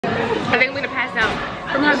I think I'm gonna pass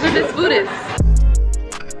out from how good this food is.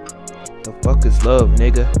 The fuck is love,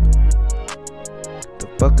 nigga? The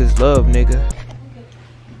fuck is love, nigga?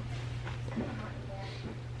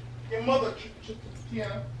 Your mother,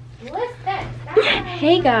 What's that?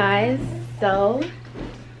 Hey guys, so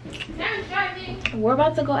we're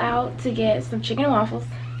about to go out to get some chicken and waffles.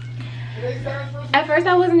 At first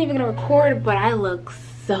I wasn't even gonna record, but I look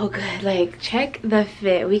so good. Like, check the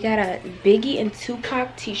fit. We got a Biggie and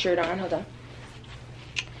Tupac t-shirt on. Hold on.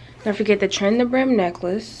 Don't forget the TrintheBrim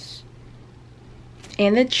necklace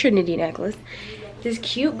and the Trinity necklace. This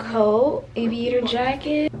cute coat, aviator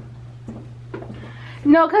jacket.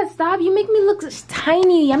 No, cause stop, you make me look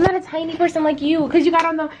tiny. I'm not a tiny person like you, cause you got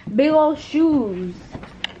on the big old shoes.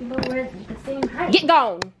 But we're the same height. Get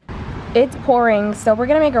gone. It's pouring, so we're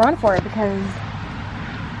gonna make a run for it because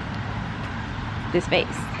this face.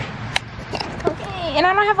 Okay, and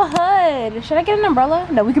I don't have a hood. Should I get an umbrella?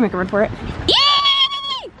 No, we can make a run for it.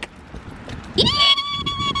 Eek! Eek!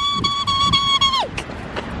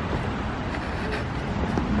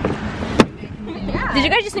 Yeah. Did you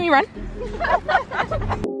guys just see me run?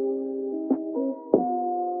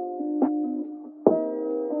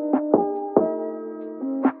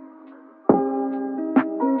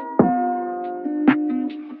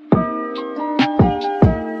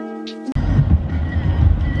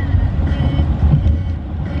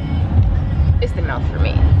 It's the mouth for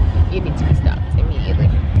me. It needs to be stopped immediately.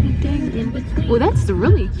 Well, that's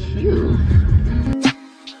really cute.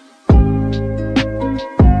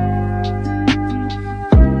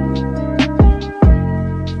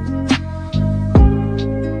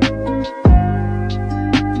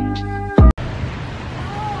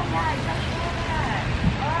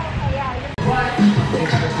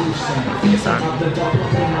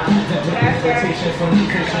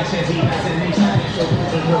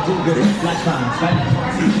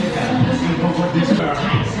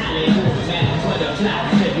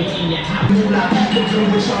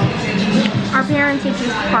 Our parents are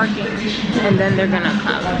just parking and then they're gonna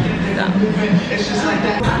come.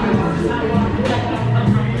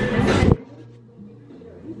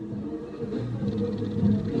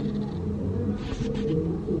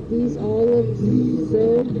 These all look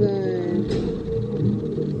so good.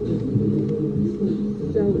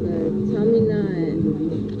 So good. Tell me not.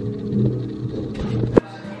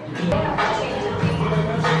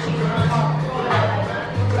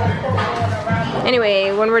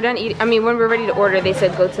 Anyway, when we're done eating, when we're ready to order, they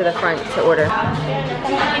said go to the front to order.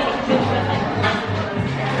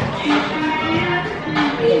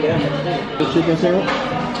 the chicken sandwich?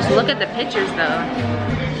 Just look at the pictures though.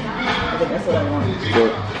 I think that's what I want.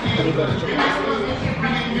 What?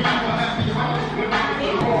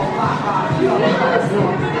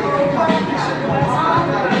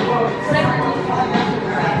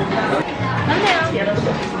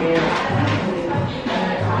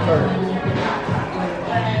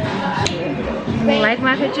 Like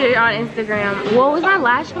my picture on Instagram. Whoa, was my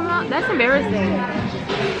lash coming out? That's embarrassing.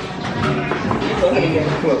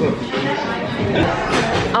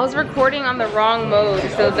 I was recording on the wrong mode,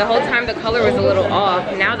 so the whole time the color was a little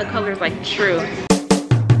off. Now the color's like true.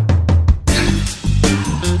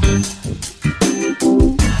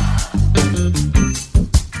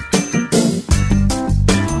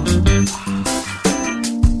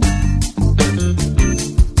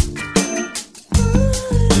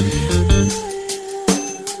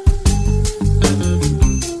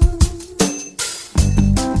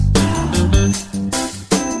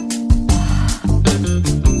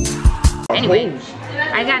 Anyway,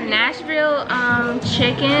 I got Nashville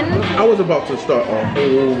chicken. I was about to start a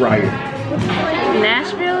whole riot.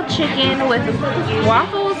 Nashville chicken with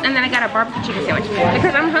waffles, and then I got a barbecue chicken sandwich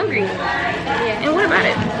because I'm hungry. And what about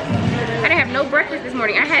it? I didn't have no breakfast this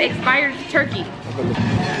morning. I had expired turkey.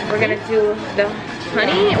 We're gonna do the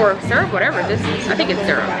honey or syrup, whatever this is. I think it's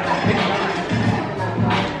syrup.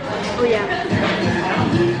 Oh yeah.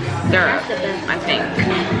 Syrup, I think.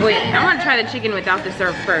 Wait, I want to try the chicken without the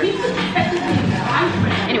syrup first.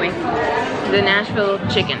 Anyway, the Nashville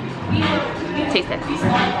chicken. Taste it.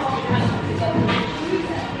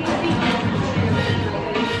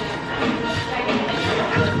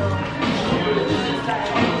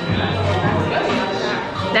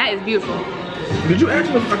 That is beautiful. Did you ask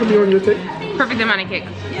me if I could be on your tape? Perfect amount of kick.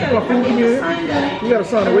 Yeah, my food can be in. You gotta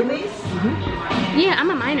sign it with me. Yeah, I'm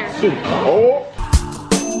a minor. Oh.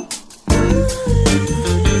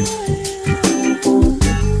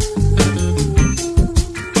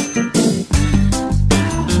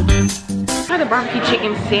 Try the barbecue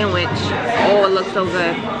chicken sandwich. Oh, it looks so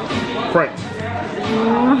good. Frank.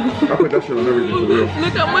 I put that shit on everything for real.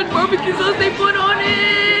 Look how much barbecue sauce they put on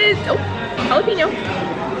it. Oh. jalapeno.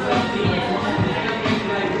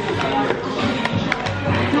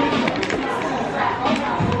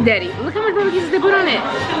 Daddy, look how much barbecue sauce they put on it.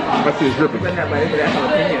 I see it's dripping. Want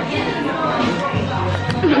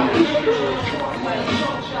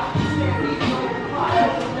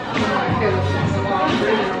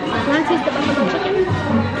to taste the buffalo chicken?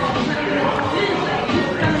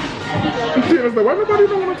 Tina's like, why nobody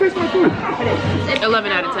don't want to taste my food?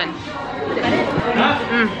 11 out of 10.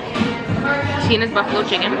 Tina's buffalo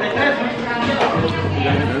chicken.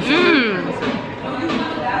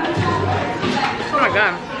 Oh my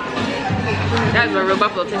god. That's what real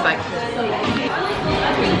buffalo tastes like.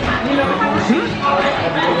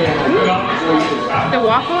 The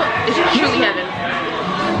waffle is truly heaven.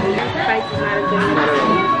 Spice is not as good.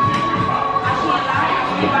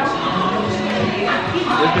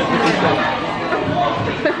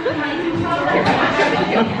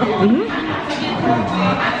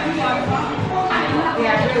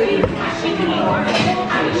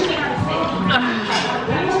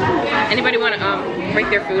 Anybody want to rate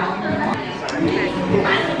their food? The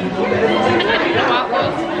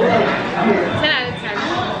waffles, 10 out of 10.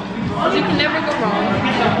 You can never go wrong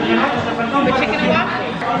with chicken and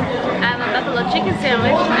waffles. I have a buffalo chicken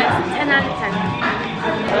sandwich. That's 10 out of 10.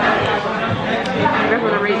 That's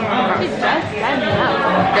what I'm rating. She's just standing out.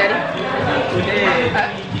 Daddy?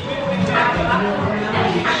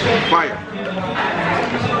 Fire.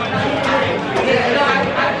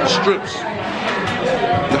 Strips.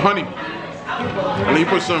 The honey. And then you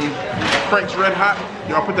put some Frank's Red Hot.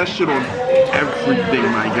 Y'all put that shit on everything,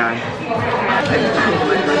 my guy.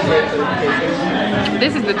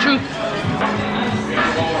 This is the truth.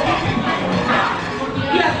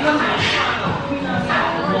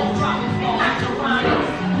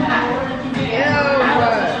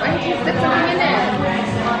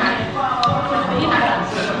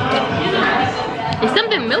 It's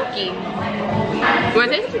something milky. You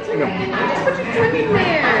want to taste it? No. Put your tongue in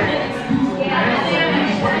there.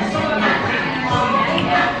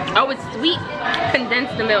 Oh, it's sweet.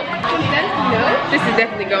 Condensed milk. Condensed milk? This is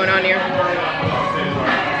definitely going on here.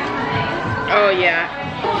 Oh, yeah.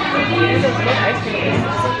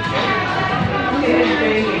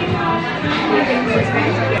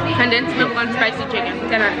 Condensed milk on spicy chicken.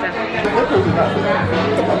 10 out of 10.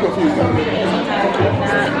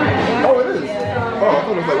 Oh, it is. Oh, I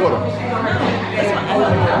thought it was like water.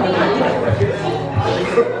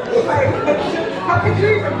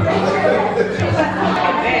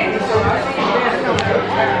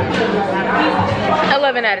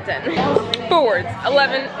 11 out of 10. Forwards,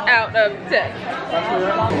 11 out of 10.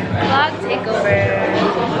 Vlog takeover.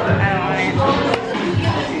 I don't want it.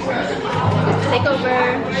 Takeover.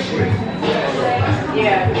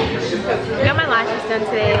 Yeah. Got my lashes done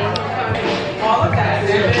today.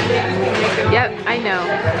 Yep, I know.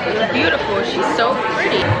 Beautiful. She's so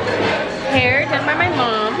pretty. Hair done by my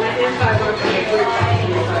mom.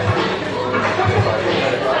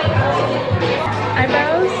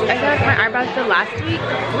 Eyebrows. I got my eyebrows done last week.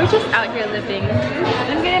 We're just out here living.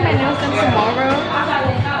 I'm getting my nails done tomorrow.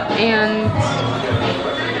 And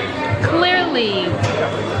clearly,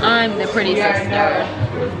 I'm the pretty sister.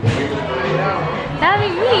 That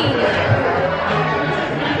ain't me.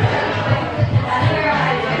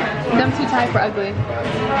 I'm too tight for ugly.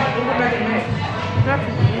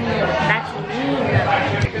 That's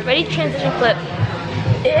mean. Ready? Transition flip.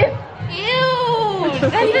 Ew!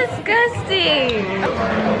 That's disgusting.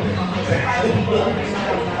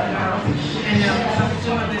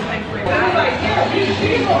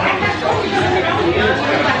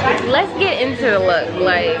 Let's get into the look.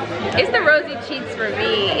 Like, it's the rosy cheeks for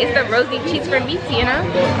me. It's the rosy cheeks for me, Tina.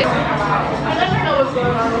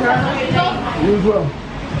 You as well.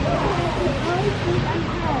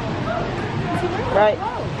 Right.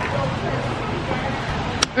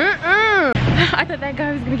 I thought that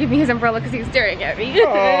guy was gonna give me his umbrella because he was staring at me.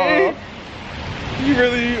 Aww. You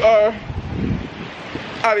really are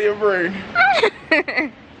out of your brain.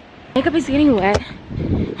 Makeup is getting wet.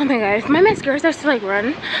 Oh my god, if my mascara starts to like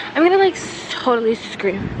run, I'm gonna like totally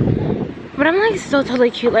scream. But I'm like still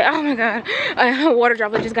totally cute. Like, oh my god, a water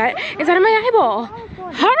droplet just got inside of my eyeball.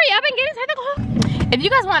 Hurry up and get inside the car. If you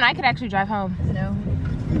guys want, I could actually drive home. No.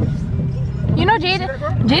 You know,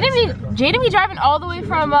 Jaden be driving all the way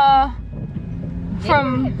from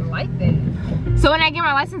So when I get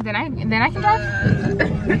my license, then I can drive.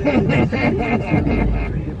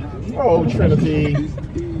 Oh, Trinity.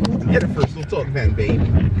 Get it first. We'll talk then, babe.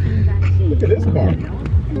 Look at this car.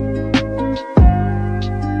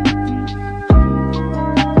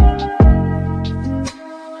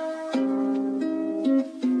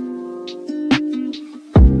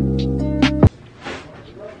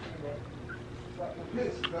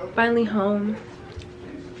 Finally home.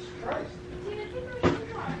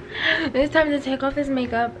 It's time to take off this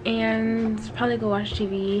makeup and probably go watch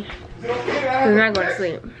TV. I'm not going to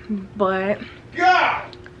sleep, but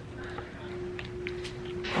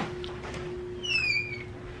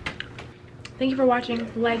thank you for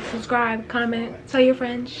watching. Like, subscribe, comment, tell your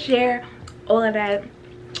friends, share, all of that,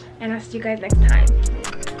 and I'll see you guys next time.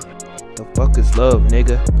 The fuck is love,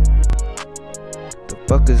 nigga? The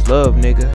fuck is love, nigga?